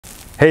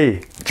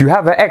Hey, do you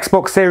have an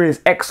Xbox Series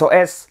X or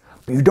S,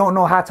 but you don't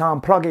know how to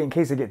unplug it in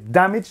case it gets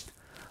damaged?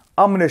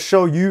 I'm gonna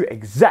show you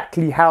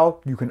exactly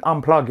how you can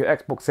unplug your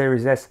Xbox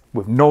Series S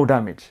with no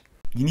damage.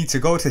 You need to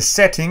go to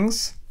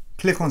settings,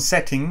 click on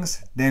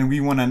settings, then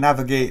we wanna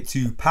navigate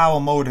to power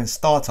mode and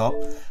startup,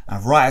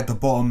 and right at the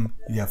bottom,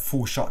 you have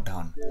full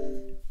shutdown.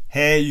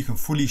 Here you can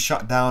fully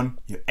shut down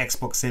your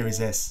Xbox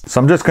Series S. So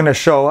I'm just gonna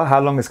show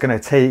how long it's gonna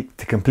take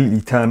to completely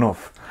turn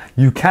off.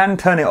 You can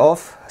turn it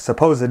off,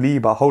 supposedly,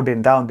 by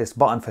holding down this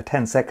button for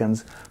 10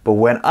 seconds. But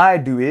when I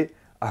do it,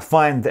 I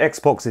find the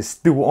Xbox is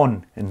still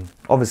on. And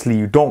obviously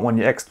you don't want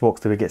your Xbox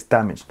till it gets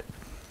damaged.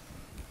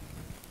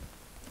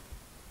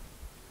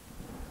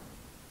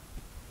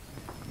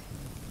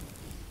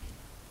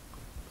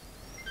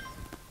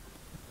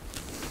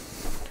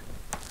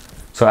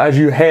 So as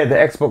you hear the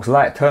Xbox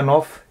light turn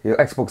off, your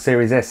Xbox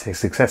Series S is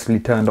successfully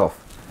turned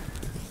off.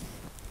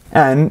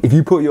 And if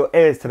you put your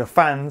ears to the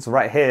fans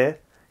right here,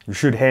 you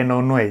should hear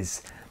no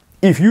noise.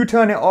 If you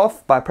turn it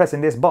off by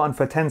pressing this button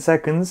for 10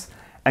 seconds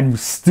and you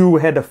still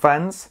hear the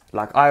fans,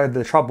 like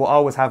the trouble I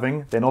was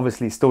having, then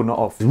obviously it's still not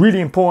off. It's really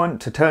important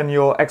to turn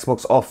your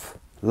Xbox off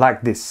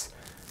like this.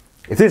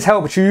 If this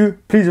helped you,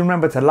 please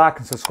remember to like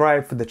and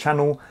subscribe for the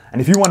channel.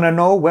 And if you want to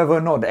know whether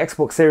or not the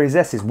Xbox Series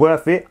S is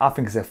worth it, I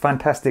think it's a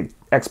fantastic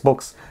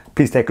Xbox,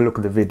 please take a look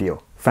at the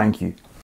video. Thank you.